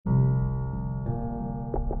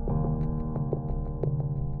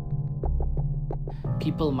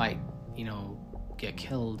people might, get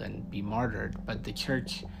killed and be martyred, but the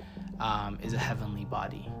church is a heavenly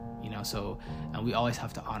body, and we always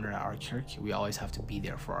have to honor our church. We always have to be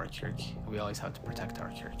there for our church. We always have to protect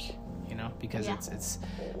our church, because it's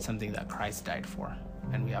something that Christ died for,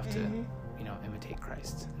 and we have to, imitate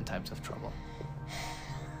Christ in times of trouble.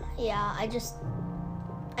 Yeah,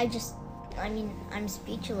 I'm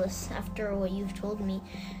speechless after what you've told me.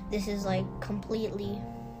 This is completely,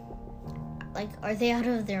 are they out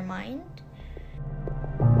of their mind?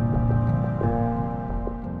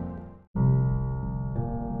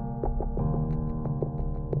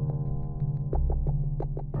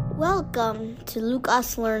 Welcome to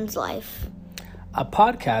Lukas Learns Life, a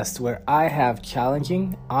podcast where I have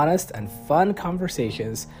challenging, honest, and fun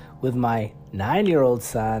conversations with my 9-year-old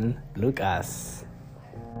son, Lukas.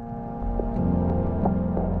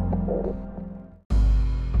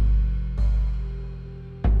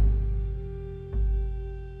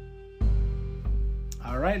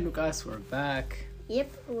 All right, Lukas, we're back.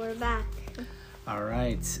 Yep, we're back. All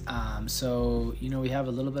right. So, we have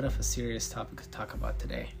a little bit of a serious topic to talk about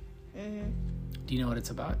today. Mm-hmm. Do you know what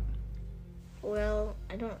it's about? Well,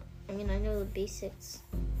 I know the basics.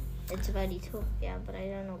 It's about Ethiopia, but I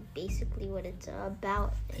don't know basically what it's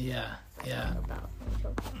about. Yeah. About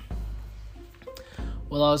Ethiopia.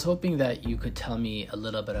 Well, I was hoping that you could tell me a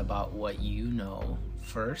little bit about what you know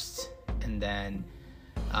first, and then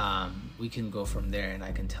we can go from there, and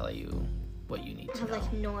I can tell you what you need to know. I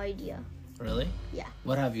have no idea. Really? Yeah.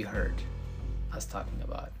 What have you heard us talking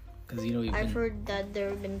about? Because I've heard that there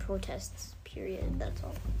have been protests. Period. That's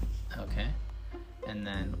all. Okay. And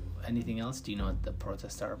then anything else? Do you know what the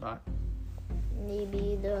protests are about?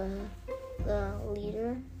 Maybe the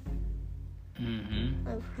leader, Mm-hmm.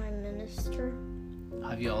 the prime minister.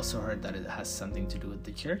 Have you also heard that it has something to do with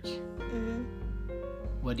the church? Mm-hmm.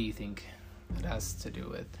 What do you think it has to do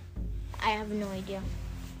with? I have no idea.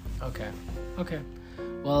 Okay.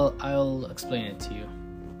 Well, I'll explain it to you.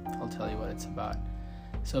 I'll tell you what it's about.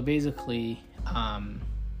 So basically,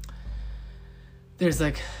 there's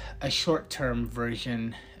a short-term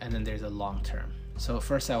version, and then there's a long-term. So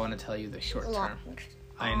first I want to tell you the short-term.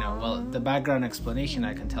 I know. Well, the background explanation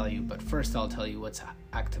I can tell you, but first I'll tell you what's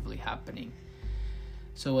actively happening.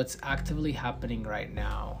 So what's actively happening right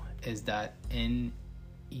now is that in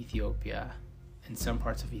Ethiopia, in some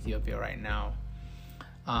parts of Ethiopia right now,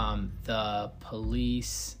 the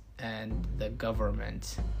police and the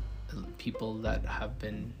government, people that have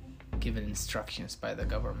been given instructions by the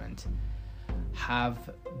government, have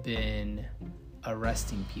been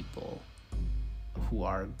arresting people who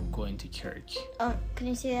are going to church. Can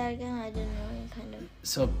you say that again? I didn't know, kind of.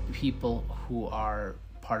 So people who are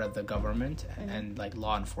part of the government and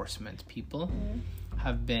law enforcement people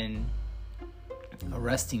have been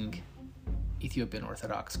arresting Ethiopian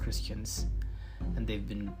Orthodox Christians, and they've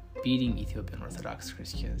been beating Ethiopian Orthodox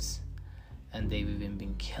Christians, and they've even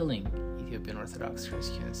been killing Ethiopian Orthodox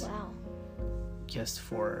Christians. Wow. Just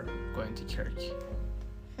for going to church.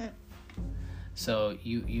 So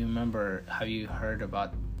you remember, have you heard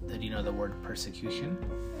about the word persecution?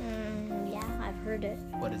 Yeah, I've heard it.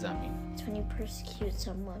 What does that mean? It's when you persecute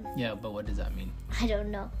someone. Yeah, but what does that mean? I don't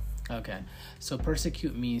know. Okay, so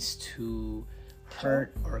persecute means to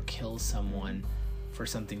hurt or kill someone for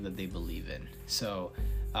something that they believe in. So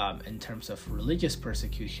in terms of religious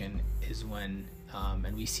persecution is when,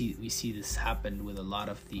 and we see this happen with a lot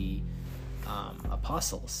of the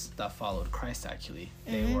apostles that followed Christ. Actually,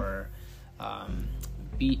 they were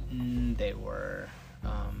beaten. They were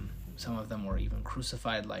some of them were even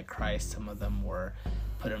crucified like Christ. Some of them were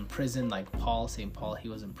put in prison, like St. Paul. He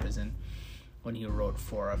was in prison when he wrote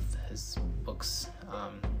 4 of his books.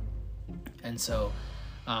 And so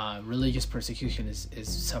religious persecution is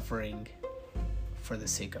suffering for the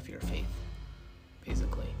sake of your faith,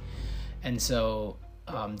 basically. And so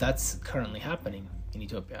that's currently happening in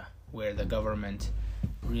Ethiopia, where the government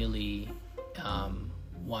really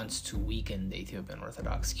wants to weaken the Ethiopian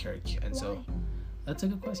Orthodox Church. And so that's a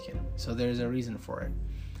good question. So there's a reason for it.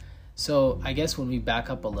 So I guess when we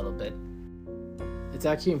back up a little bit, it's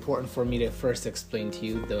actually important for me to first explain to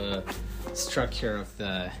you the structure of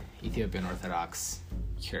the Ethiopian Orthodox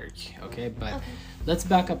Church, okay? But let's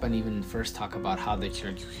back up and even first talk about how the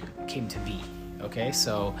church came to be, okay?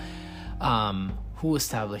 So who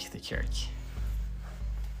established the church?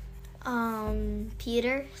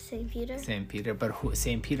 Peter, St. Peter. St. Peter, but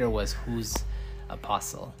St. Peter was whose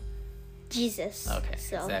apostle? Jesus. Okay,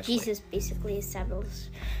 so exactly. Jesus basically established,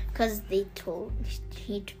 because he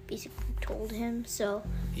basically told him, so.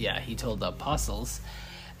 Yeah, he told the apostles,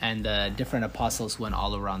 and the different apostles went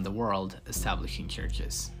all around the world establishing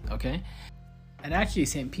churches, okay? And actually,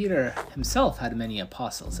 St. Peter himself had many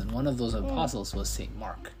apostles, and one of those apostles was St.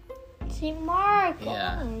 Mark. St. Mark.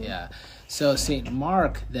 Yeah. So St.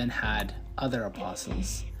 Mark then had other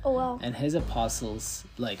apostles. Oh, wow. And his apostles,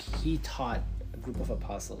 like, he taught a group of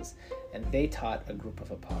apostles, and they taught a group of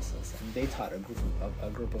apostles, and they taught a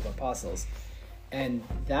group of apostles. And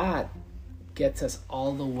that gets us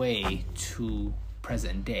all the way to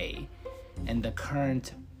present day. And the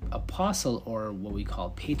current apostle, or what we call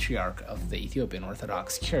patriarch of the Ethiopian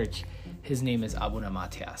Orthodox Church, his name is Abuna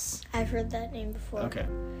Matthias. I've heard that name before. Okay.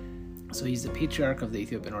 So he's the patriarch of the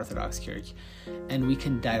Ethiopian Orthodox Church, and we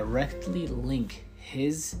can directly link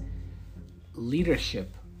his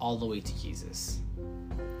leadership all the way to Jesus.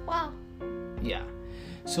 Wow. Yeah.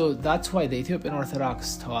 So that's why the Ethiopian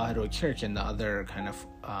Orthodox Tawahedo Church and the other kind of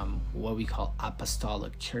what we call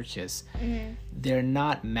apostolic churches, they're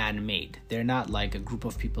not man-made. They're not like a group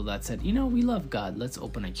of people that said, you know, we love God, let's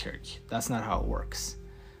open a church. That's not how it works.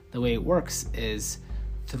 The way it works is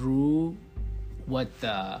through what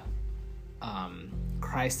the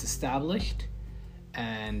Christ established,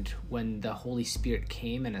 and when the Holy Spirit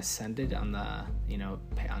came and ascended on the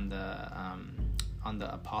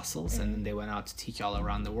apostles, and then they went out to teach all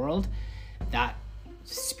around the world, that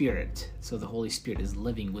Spirit, so the Holy Spirit, is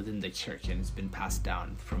living within the church, and it's been passed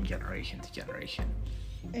down from generation to generation.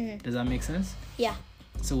 Does that make sense? Yeah.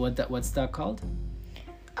 So what's that called?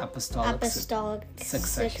 Apostolic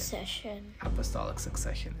succession. Apostolic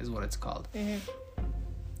succession is what it's called.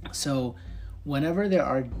 So whenever there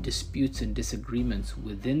are disputes and disagreements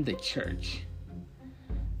within the church,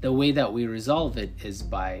 the way that we resolve it is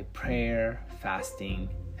by prayer, fasting,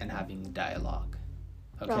 and having dialogue.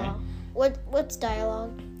 Okay? What's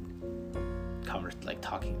dialogue? Like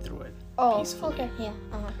talking through it peacefully. Okay, yeah.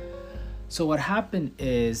 So what happened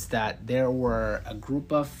is that there were a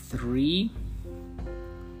group of 3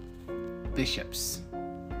 bishops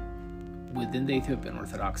within the Ethiopian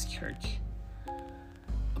Orthodox Church.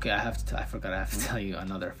 Okay, I forgot I have to tell you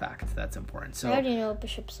another fact that's important. So I already know what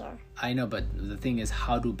bishops are. I know, but the thing is,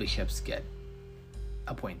 how do bishops get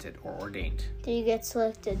appointed or ordained? Do you get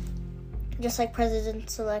selected? Just like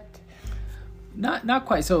presidents select? Not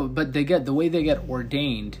quite. So, but the way they get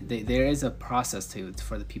ordained, there is a process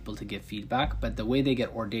for the people to give feedback, but the way they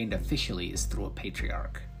get ordained officially is through a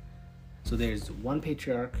patriarch. So there's one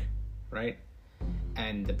patriarch, right?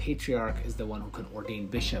 And the patriarch is the one who can ordain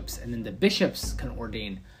bishops, and then the bishops can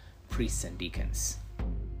ordain priests and deacons.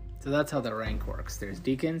 So that's how the rank works. There's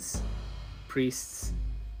deacons, priests,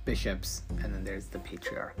 bishops, and then there's the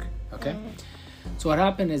patriarch. Okay? So what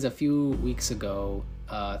happened is a few weeks ago,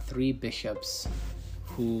 3 bishops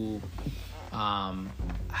who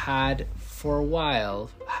had for a while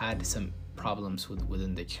had some problems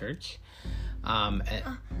within the church.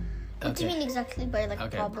 What do you mean exactly by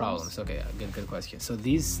problems? Okay, good question. So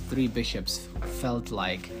these 3 bishops felt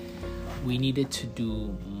like we needed to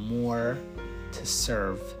do more to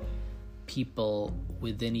serve people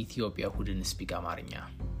within Ethiopia who didn't speak Amarinya.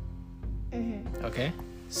 Okay?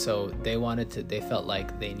 So they felt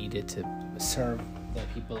like they needed to serve the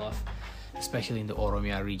people of, especially in the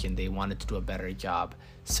Oromia region, they wanted to do a better job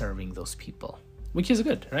serving those people, which is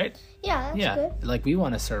good, right? Yeah, that's good. Like we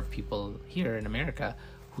want to serve people here in America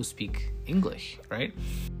who speak English, right?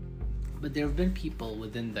 But there have been people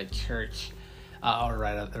within the church, or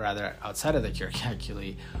rather outside of the church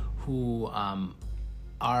actually, who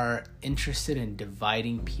are interested in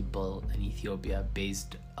dividing people in Ethiopia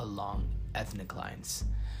based along ethnic lines.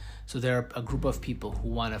 So there are a group of people who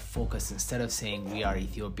want to focus, instead of saying we are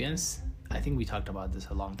Ethiopians, I think we talked about this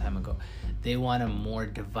a long time ago, they want to more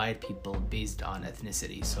divide people based on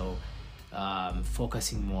ethnicity. So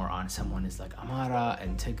focusing more on someone is like Amara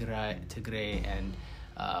and Tigray and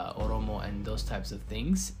Oromo and those types of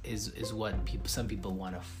things is what some people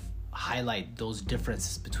want to highlight those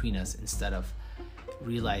differences between us, instead of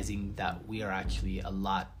realizing that we are actually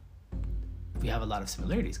we have a lot of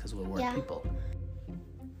similarities because we're people.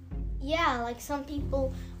 Yeah, like some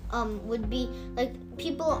people would be like,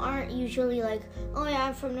 people aren't usually like, oh yeah,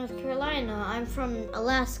 I'm from North Carolina, I'm from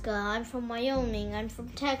Alaska, I'm from Wyoming, I'm from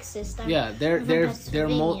Texas.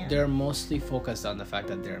 They're mostly focused on the fact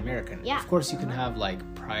that they're American. Yeah. Of course, you can have like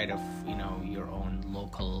pride of your own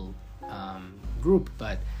local group,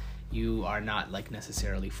 but you are not like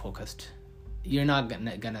necessarily focused. You're not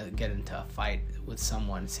gonna get into a fight with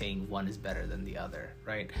someone saying one is better than the other,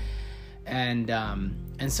 right? And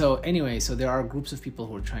so anyway, so there are groups of people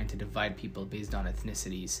who are trying to divide people based on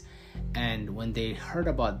ethnicities. And when they heard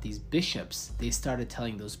about these bishops, they started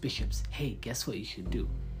telling those bishops, hey, guess what you should do?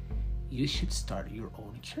 You should start your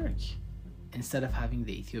own church. instead of having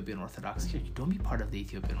the Ethiopian Orthodox Church, don't be part of the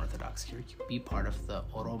Ethiopian Orthodox Church. Be part of the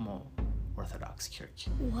Oromo Orthodox Church.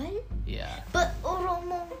 What? Yeah. But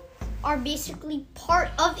Oromo are basically part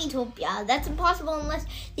of Ethiopia. That's impossible unless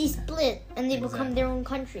they split and they become their own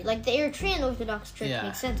country. Like the Eritrean Orthodox Church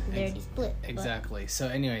makes sense because they already split. Exactly. So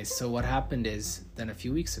anyways, so what happened is then a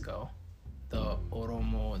few weeks ago, the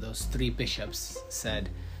Oromo, those 3 bishops said,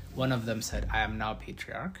 one of them said, I am now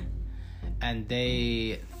patriarch. And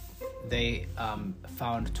they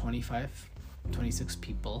found 26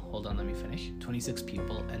 people. Hold on, let me finish. 26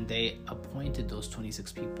 people, and they appointed those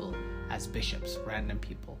 26 people as bishops, random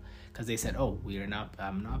people, because they said, "Oh,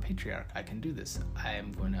 I'm not a patriarch. I can do this. I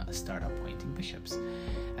am going to start appointing bishops."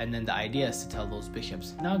 And then the idea is to tell those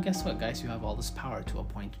bishops, "Now, guess what, guys? You have all this power to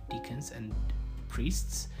appoint deacons and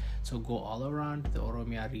priests. So go all around the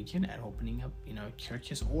Oromia region and opening up,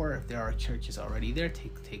 churches, or if there are churches already there,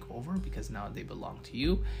 take over because now they belong to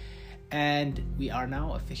you." And we are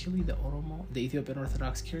now officially the Ethiopian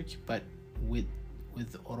Orthodox Church, but with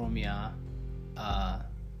Oromia,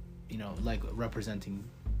 like representing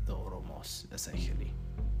the Oromos, essentially.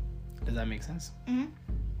 Does that make sense? Mm-hmm.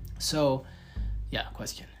 So, yeah,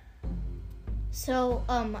 question. So,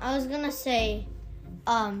 I was gonna say,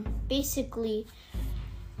 basically,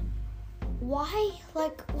 why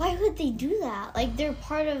would they do that? Like, they're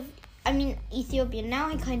part of, Ethiopia. Now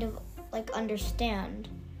I kind of, understand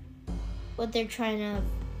what they're trying to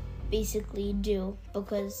basically do,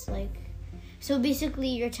 because so basically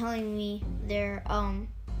you're telling me they're I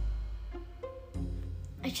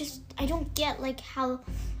don't get how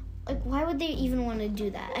why would they even want to do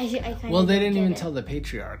that? I kind of they didn't even tell the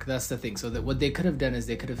patriarch. That's the thing. So that what they could have done is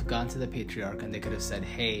they could have gone to the patriarch and they could have said,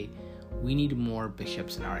 "Hey, we need more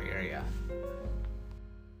bishops in our area,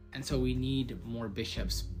 and so we need more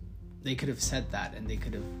bishops." They could have said that, and they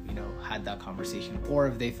could have, had that conversation. Or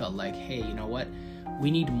if they felt like, hey, you know what? We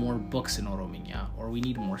need more books in Orominya, or we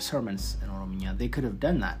need more sermons in Orominya. They could have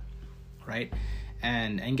done that, right?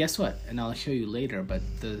 And guess what? And I'll show you later, but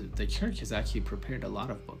the church has actually prepared a lot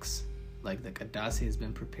of books. Like the Kadase has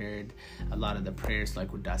been prepared. A lot of the prayers,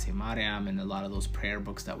 like Udase Mariam, and a lot of those prayer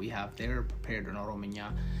books that we have, they're prepared in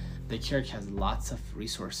Orominya. The church has lots of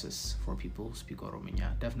resources for people who speak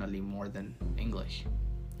Orominya, definitely more than English.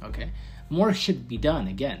 Okay, more should be done.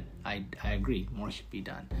 Again, I agree, more should be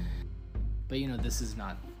done, but this is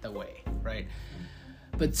not the way, right?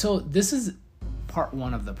 But so this is part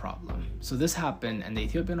 1 of the problem. So this happened, and the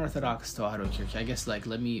Ethiopian Orthodox Tewahedo Church, I guess,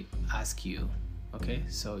 let me ask you, okay,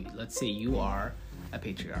 so let's say you are a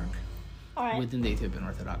patriarch within the Ethiopian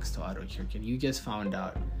Orthodox Tewahedo Church, and you just found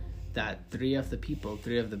out that 3 of the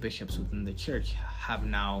bishops within the church have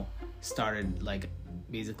now started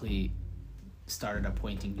basically started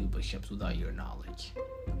appointing new bishops without your knowledge.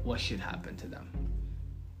 What should happen to them?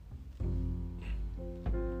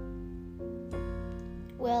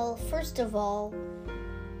 Well, first of all,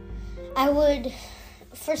 I would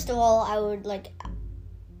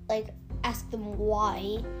ask them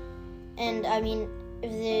why, and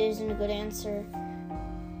if there isn't a good answer,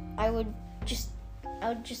 I would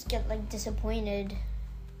just get disappointed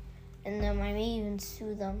in them. I may even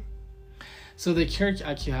sue them. So the church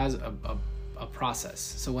actually has a process.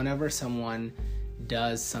 So whenever someone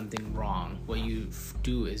does something wrong, what you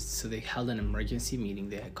do is, so they held an emergency meeting.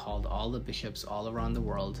 They had called all the bishops all around the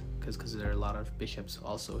world, because there are a lot of bishops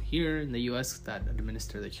also here in the US that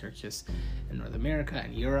administer the churches in North America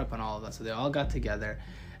and Europe and all of that. So they all got together,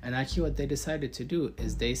 and actually what they decided to do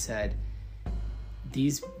is they said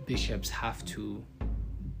these bishops have to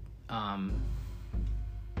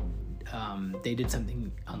they did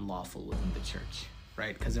something unlawful within the church,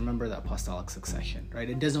 right? Because remember the apostolic succession, right?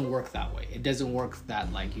 It doesn't work that way. It doesn't work that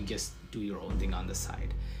you just do your own thing on the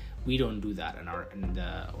side. We don't do that in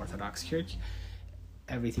the Orthodox Church.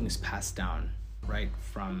 Everything is passed down, right,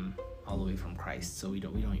 from all the way from Christ. So we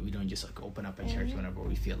don't just open up a church whenever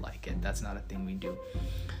we feel like it. That's not a thing we do.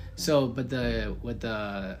 So, but the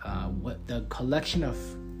collection of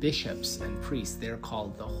bishops and priests, they're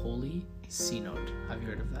called the Holy Synod. Have you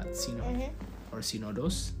heard of that? Synod or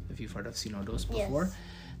Synodos? If you've heard of Synodos before, yes.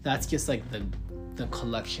 That's just the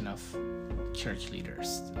collection of church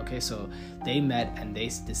leaders. Okay, so they met and they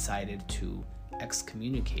decided to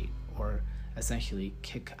excommunicate, or essentially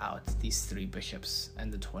kick out these 3 bishops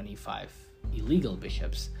and the 25 illegal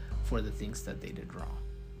bishops for the things that they did wrong.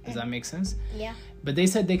 Does that make sense? Yeah. But they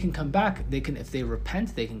said they can come back. They can, if they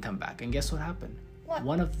repent, they can come back. And guess what happened? What?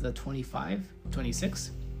 One of the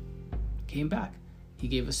 26 came back. He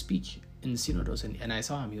gave a speech in the Synodos, and I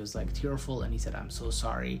saw him. He was tearful, and he said, "I'm so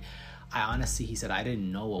sorry. I honestly," he said, "I didn't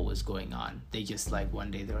know what was going on. They just one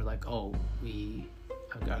day they were oh,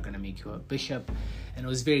 are going to make you a bishop. And it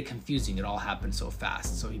was very confusing. It all happened so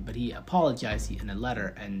fast. But he apologized in a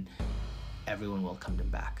letter, and everyone welcomed him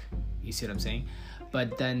back. You see what I'm saying?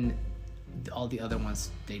 But then all the other ones,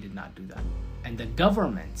 they did not do that. And the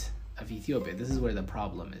government of Ethiopia, this is where the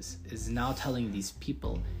problem is now telling these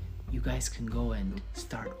people, you guys can go and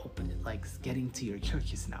start getting to your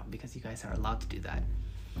churches now, because you guys are allowed to do that.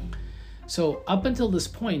 So up until this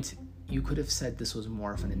point, you could have said this was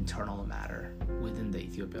more of an internal matter within the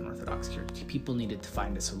Ethiopian Orthodox Church. People needed to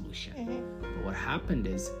find a solution. But what happened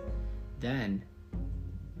is, then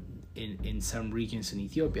in some regions in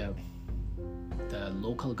Ethiopia, the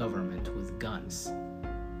local government with guns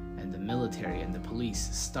and the military and the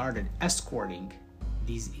police started escorting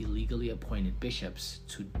these illegally appointed bishops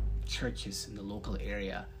to churches in the local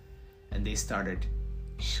area, and they started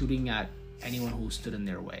shooting at anyone who stood in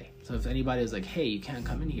their way. So if anybody was like, hey, you can't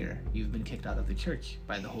come in here, you've been kicked out of the church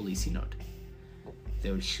by the Holy Synod,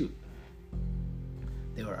 they would shoot.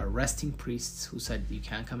 They were arresting priests who said, you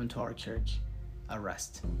can't come into our church,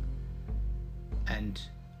 arrest. And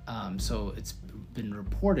so it's been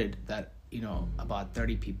reported that, about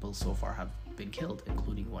 30 people so far have been killed,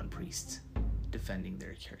 including one priest defending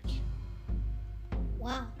their church.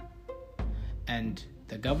 Wow. And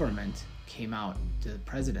the government came out, the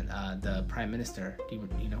president, the prime minister, do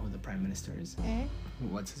you know who the prime minister is?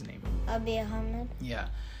 What's his name? Abiy Ahmed. Yeah.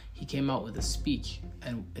 He came out with a speech,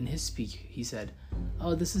 and in his speech he said,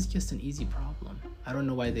 oh, this is just an easy problem. I don't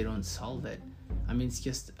know why they don't solve it. I mean, it's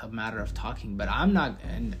just a matter of talking, but I'm not,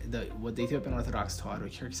 and what the Ethiopian Orthodox Tewahedo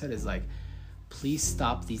Church said is please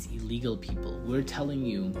stop these illegal people. We're telling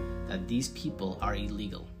you that these people are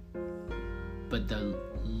illegal. But the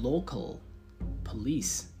local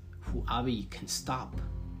police, who Abiy can stop,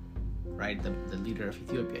 right? The leader of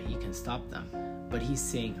Ethiopia, he can stop them. But he's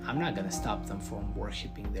saying, I'm not going to stop them from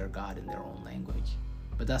worshiping their God in their own language.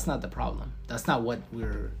 But that's not the problem. That's not what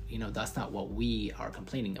that's not what we are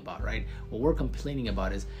complaining about, right? What we're complaining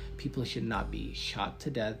about is people should not be shot to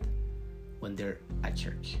death when they're at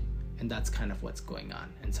church. And that's kind of what's going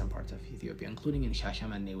on in some parts of Ethiopia, including in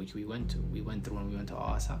Shashamane, which we went to. We went through when we went to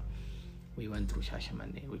Awasa. We went through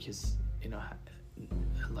Shashamane, which is,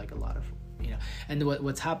 like a lot of, and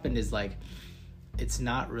what's happened is it's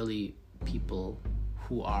not really people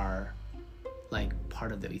who are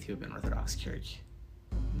part of the Ethiopian Orthodox Church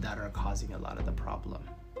that are causing a lot of the problem.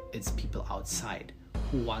 It's people outside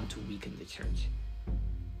who want to weaken the church.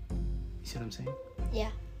 You see what I'm saying? Yeah.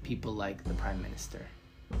 People like the prime minister,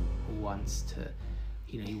 who wants to,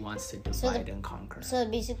 he wants to divide and conquer. So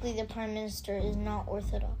basically the prime minister is not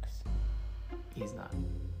Orthodox. He's not.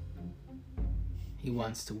 He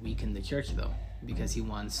wants to weaken the church, though, because he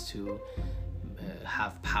wants to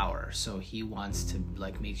have power. So he wants to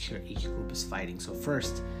make sure each group is fighting. So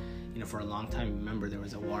first, for a long time, remember there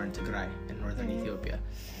was a war in Tigray in northern Ethiopia.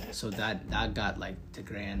 So that got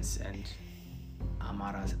Tigrayans and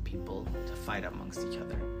Amhara people to fight amongst each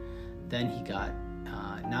other. Then he got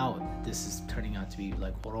now this is turning out to be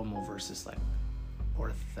Oromo versus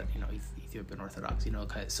Ethiopian Orthodox,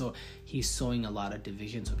 so he's sowing a lot of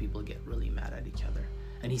division, so people get really mad at each other.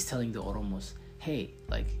 And he's telling the Oromos, hey,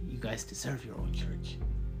 you guys deserve your own church.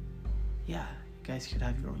 Yeah, you guys should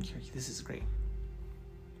have your own church. This is great.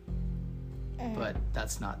 But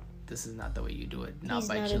this is not the way you do it. Not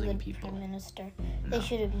by killing people. Prime Minister. No. They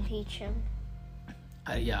should impeach him.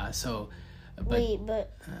 Yeah, so... Wait,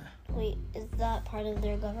 is that part of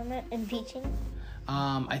their government, impeaching?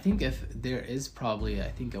 I think if there is probably,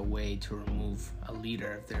 a way to remove a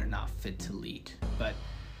leader if they're not fit to lead. But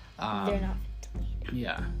they're not fit to lead.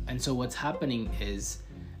 Yeah, and so what's happening is,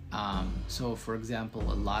 so for example,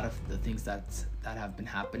 a lot of the things that have been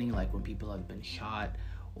happening, when people have been shot,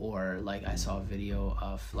 or I saw a video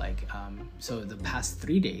of so the past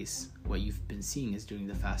 3 days, what you've been seeing is during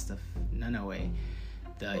the fast of Nineveh,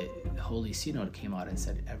 the Holy Synod came out and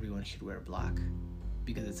said everyone should wear black,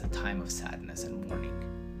 because it's a time of sadness and mourning,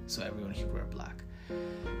 so everyone should wear black.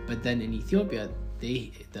 But then in Ethiopia,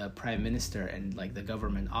 the prime minister and the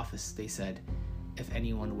government office, they said if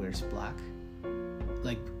anyone wears black,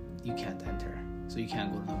 you can't enter. So you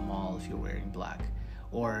can't go to the mall if you're wearing black,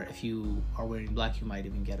 or if you are wearing black, you might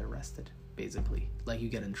even get arrested, basically. You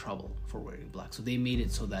get in trouble for wearing black. So they made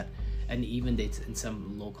it so that, and even in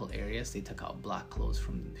some local areas, they took out black clothes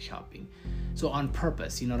from the shopping. So on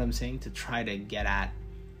purpose, you know what I'm saying? To try to get at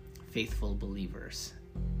faithful believers,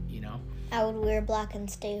 I would wear black and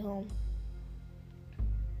stay home.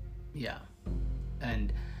 Yeah.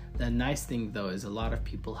 And the nice thing, though, is a lot of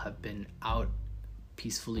people have been out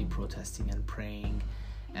peacefully protesting and praying.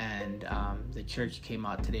 And the church came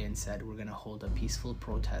out today and said, we're going to hold a peaceful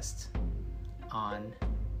protest on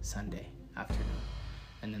Sunday afternoon.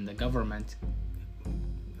 And then the government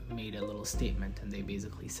made a little statement, and they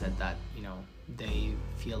basically said that, they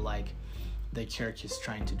feel like the church is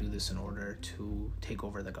trying to do this in order to take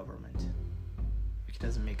over the government, which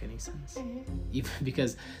doesn't make any sense. Even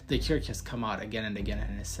because the church has come out again and again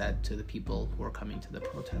and has said to the people who are coming to the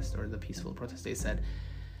protest or the peaceful protest, they said,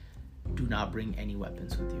 do not bring any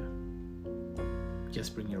weapons with you.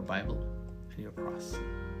 Just bring your Bible and your cross.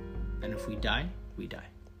 And if we die, we die.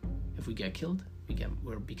 If we get killed,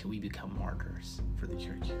 we become martyrs for the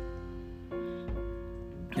church.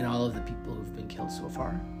 And all of the people who've been killed so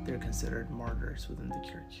far, they're considered martyrs within the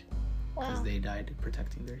church. Because they died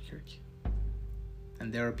protecting their church.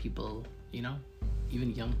 And there are people,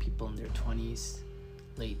 even young people in their 20s,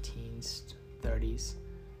 late teens, 30s,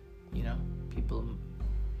 people,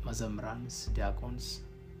 mazamrans, diakons,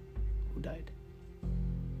 who died.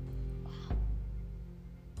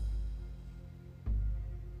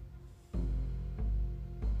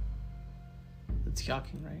 It's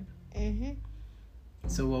shocking, right?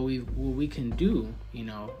 So what we can do,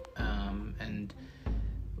 and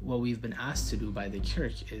what we've been asked to do by the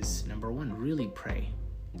church is, number one, really pray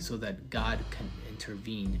so that God can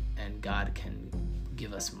intervene and God can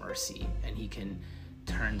give us mercy and he can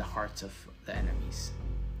turn the hearts of the enemies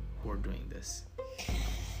who are doing this.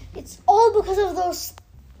 It's all because of those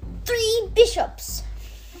 3 bishops.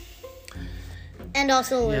 And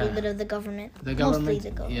also a little bit of the government. The government, mostly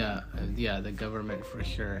the government. The government for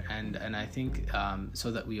sure. And I think so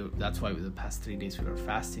that that's why the past 3 days we were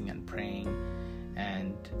fasting and praying,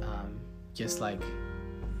 and just like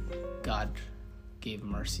God gave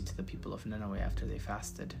mercy to the people of Nineveh after they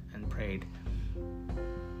fasted and prayed,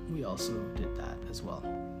 we also did that as well.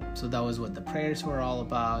 So that was what the prayers were all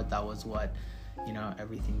about. That was what,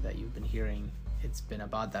 everything that you've been hearing. It's been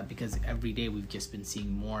about that, because every day we've just been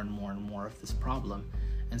seeing more and more and more of this problem.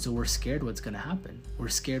 And so we're scared what's going to happen. We're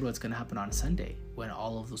scared what's going to happen on Sunday when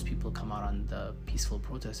all of those people come out on the peaceful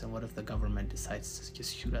protest. And what if the government decides to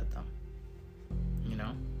just shoot at them?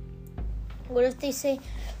 What if they say,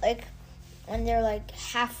 when they're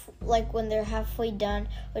when they're halfway done,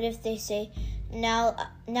 what if they say, now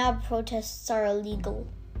protests are illegal?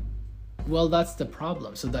 Well, that's the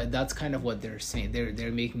problem. So that's kind of what they're saying.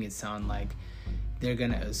 They're making it sound like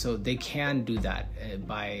so they can do that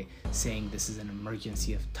by saying this is an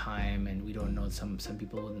emergency of time, and we don't know. Some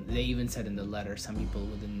people, they even said in the letter, some people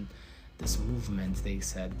within this movement, they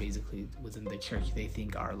said basically within the church, they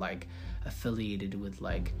think are affiliated with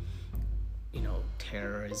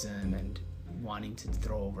terrorism and wanting to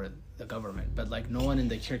throw over the government. But no one in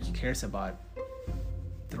the church cares about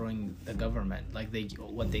throwing the government.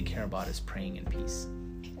 What they care about is praying in peace.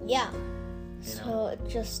 Yeah. So it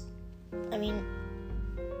just,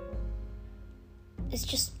 it's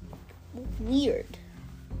just weird.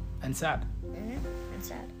 And sad. And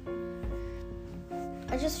sad.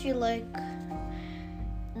 I just feel like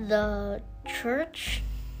the church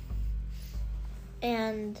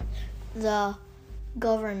and the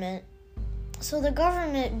government. So the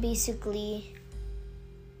government basically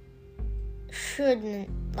shouldn't,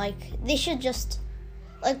 they should just,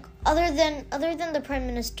 other than the prime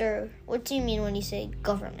minister, what do you mean when you say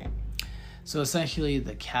government? So essentially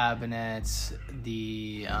the cabinets,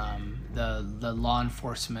 the law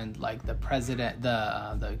enforcement, the president,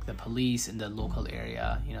 the police in the local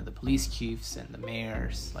area, the police chiefs and the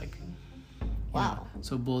mayors, Wow.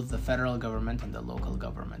 So both the federal government and the local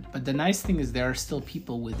government. But the nice thing is there are still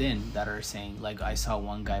people within that are saying, I saw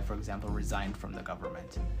one guy, for example, resigned from the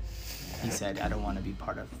government. He said, I don't want to be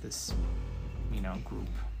part of this, group.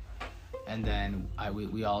 And then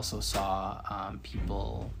we also saw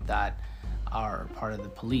people that are part of the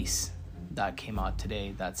police that came out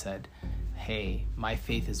today that said, hey, my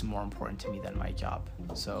faith is more important to me than my job.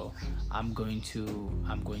 So I'm going to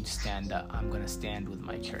stand up. I'm going to stand with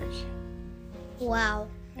my church. Wow.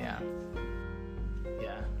 Yeah,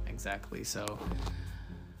 exactly. So,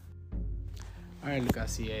 all right,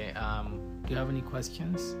 Lukas, do you have any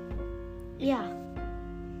questions? Yeah.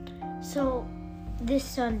 So, this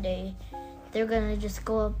Sunday, they're gonna just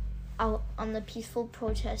go out on the peaceful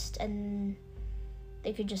protest, and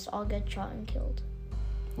they could just all get shot and killed.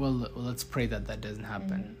 Well, let's pray that doesn't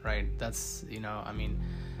happen, right? That's,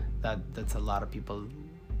 that's a lot of people,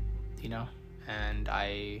 and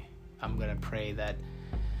I'm gonna pray that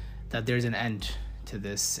there's an end to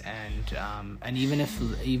this, and even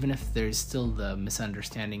if there's still the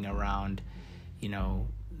misunderstanding around,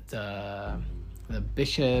 the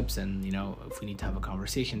bishops, and if we need to have a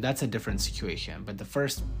conversation, that's a different situation. But the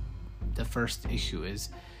first issue is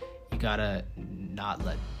you gotta not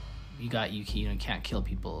let you can't kill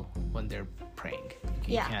people when they're praying.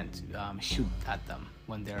 You can't shoot at them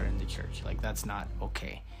when they're in the church. Like, that's not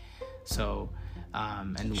okay. So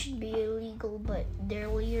and it should be illegal, but their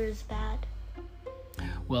leader is bad.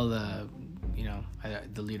 Well, the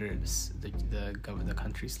leaders, the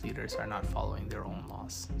country's leaders are not following their own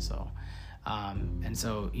laws. So and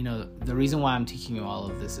so, the reason why I'm teaching you all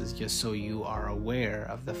of this is just so you are aware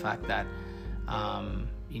of the fact that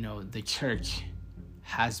the church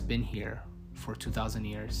has been here for 2,000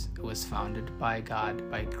 years. It was founded by God,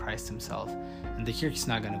 by Christ himself, and the church is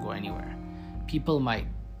not going to go anywhere. People might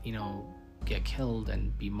get killed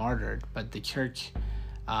and be martyred, but the church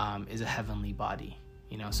is a heavenly body,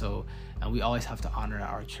 so, and we always have to honor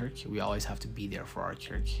our church. We always have to be there for our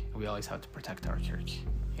church. We always have to protect our church,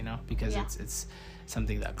 because it's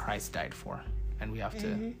something that Christ died for, and we have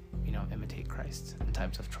to imitate Christ in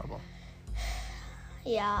times of trouble.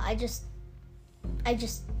 Yeah,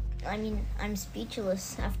 I'm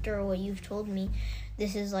speechless after what you've told me.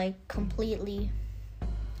 This is like completely,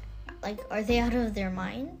 like, are they out of their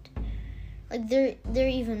mind? Like, they're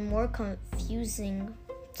even more confusing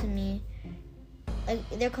to me. Like,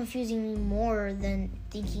 they're confusing me more than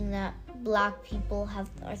thinking that black people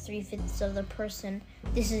are 3/5 of the person.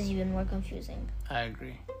 This is even more confusing. I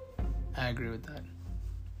agree with that.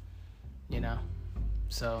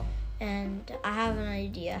 So. And I have an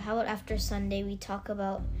idea. How about after Sunday we talk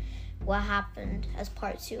about what happened as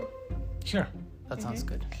part 2? Sure. That sounds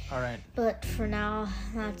good. All right. But for now,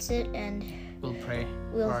 that's it, and we'll pray.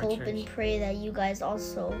 We'll hope and pray that you guys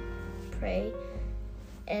also pray,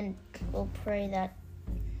 and we'll pray that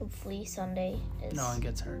hopefully Sunday is... no one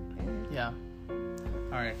gets hurt. Yeah.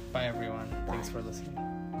 All right. Bye, everyone. Bye. Thanks for listening.